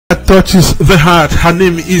touches the heart. Her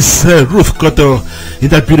name is Ruth Koto in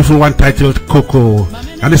that beautiful one titled Coco,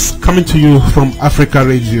 and it's coming to you from Africa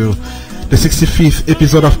Radio, the 65th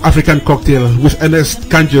episode of African Cocktail with Ernest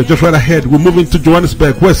Kanjo. Just right ahead, we're moving to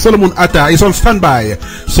Johannesburg, where Solomon Atah is on standby.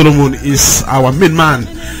 Solomon is our main man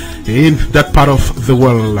in that part of the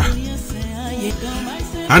world.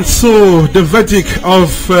 And so the verdict of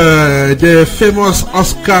the famous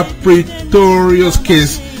Oscar Pretorius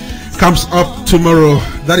case comes up tomorrow.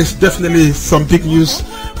 That is definitely some big news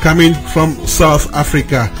coming from South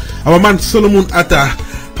Africa. Our man Solomon Atah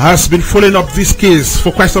has been following up this case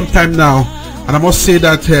for quite some time now, and I must say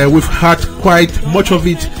that we've had quite much of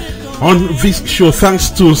it on this show thanks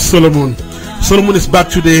to Solomon. Solomon is back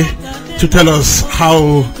today to tell us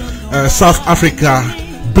how South Africa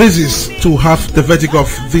blazes to have the verdict of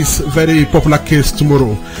this very popular case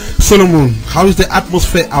tomorrow. Solomon, how is the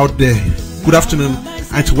atmosphere out there? Good afternoon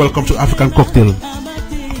and welcome to African Cocktail.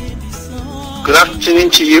 Good afternoon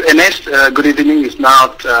to you, Ernest. Good evening. It's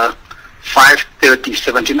now 5:30,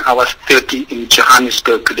 17 hours 30 in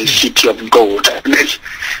Johannesburg, the city of gold. Ernest,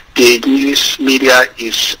 the news media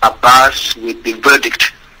is abuzz with the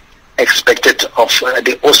verdict expected of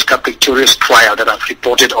the Oscar Pretorius trial that I've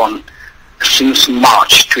reported on since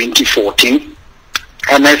March 2014.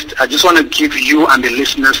 Ernest, I just want to give you and the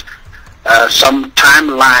listeners some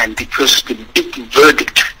timeline, because the big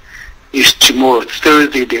verdict is tomorrow,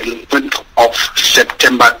 Thursday, the 11th of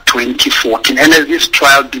September 2014. And as this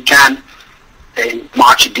trial began in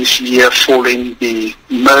March this year following the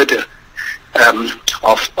murder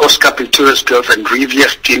of Oscar Pretorius' girlfriend, Rivia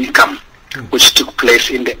Steenkamp, which took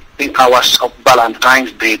place in the hours of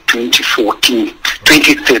Valentine's Day 2013,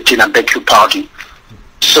 I beg your pardon.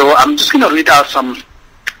 So I'm just going to read out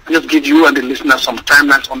just give you and the listeners some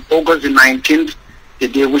timelines. On August the 19th, the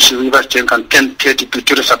day which Rivia Steenkamp 10:30,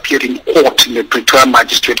 Pretorius appeared in court in the Pretoria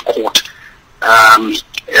Magistrate Court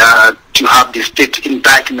to have the state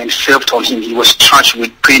indictment served on him. He was charged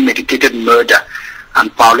with premeditated murder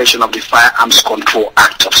and violation of the Firearms Control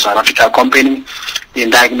Act of South Africa, accompanying the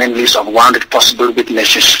indictment list of 100 possible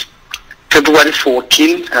witnesses. February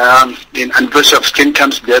 14, the anniversary of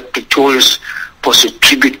Steenkamp's death, Pretorius posted a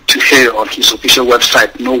tribute to her on his official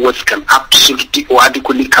website. No words can absolutely or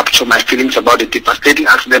adequately capture my feelings about the devastating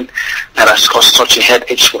accident that has caused such a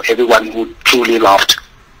headache for everyone who truly loved.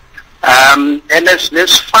 And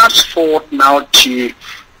let's fast forward now to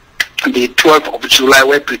the 12th of July,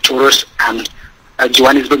 where Pretorius and a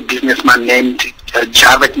Johannesburg businessman named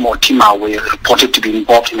Javed Mortimer were reported to be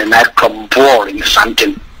involved in a nightclub brawl in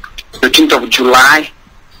Sandton. 13th of July,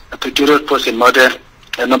 Pretorius posted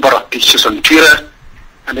a number of pictures on Twitter,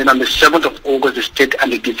 and then on the 7th of August, the state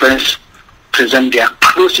and the defense present their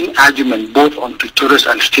closing argument. Both on Pretorius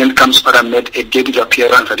and Steenkamp's father made a debut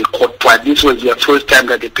appearance at the court twice. This was their first time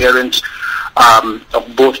that the parents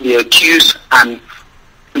of both the accused and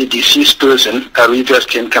the deceased person, Rivia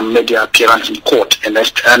Steenkamp, made their appearance in court. And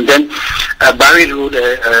then Barry Road,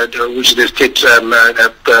 which the state,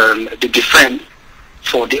 the defense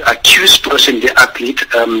for the accused person, the athlete,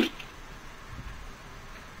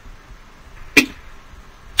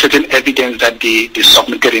 certain evidence that they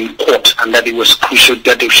submitted in court, and that it was crucial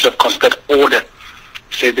that they should have considered order.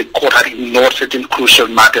 Say the court had ignored certain crucial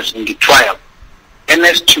matters in the trial. And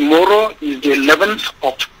as tomorrow is the 11th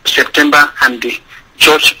of September, and the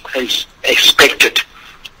judge is expected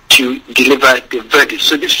to deliver the verdict.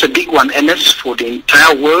 So this is a big one, Ernest, for the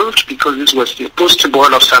entire world, because this was the poster boy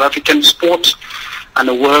of South African sports and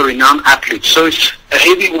a world-renowned athlete. So it's a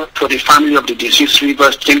heavy work for the family of the deceased Rivia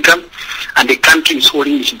Steenkamp, and the country is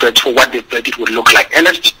holding its breath for what the verdict would look like.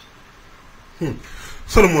 Ernest?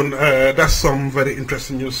 Solomon, that's some very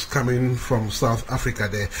interesting news coming from South Africa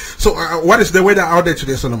there. So what is the weather out there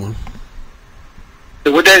today, Solomon?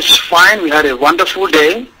 The weather is fine. We had a wonderful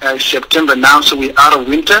day. September now, so we're out of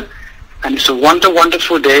winter. And it's a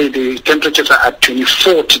wonderful day. The temperatures are at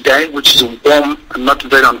 24 today, which is warm and not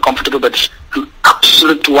very uncomfortable, but it's an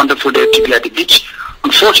absolute wonderful day to be at the beach.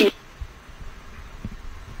 Unfortunately...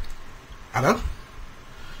 Hello?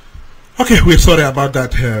 Okay, we're sorry about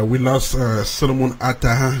that. We lost Solomon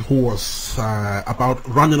Atah, who was about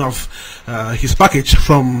running off his package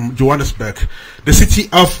from Johannesburg, the city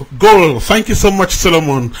of gold. Thank you so much,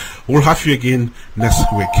 Solomon. We'll have you again next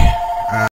week.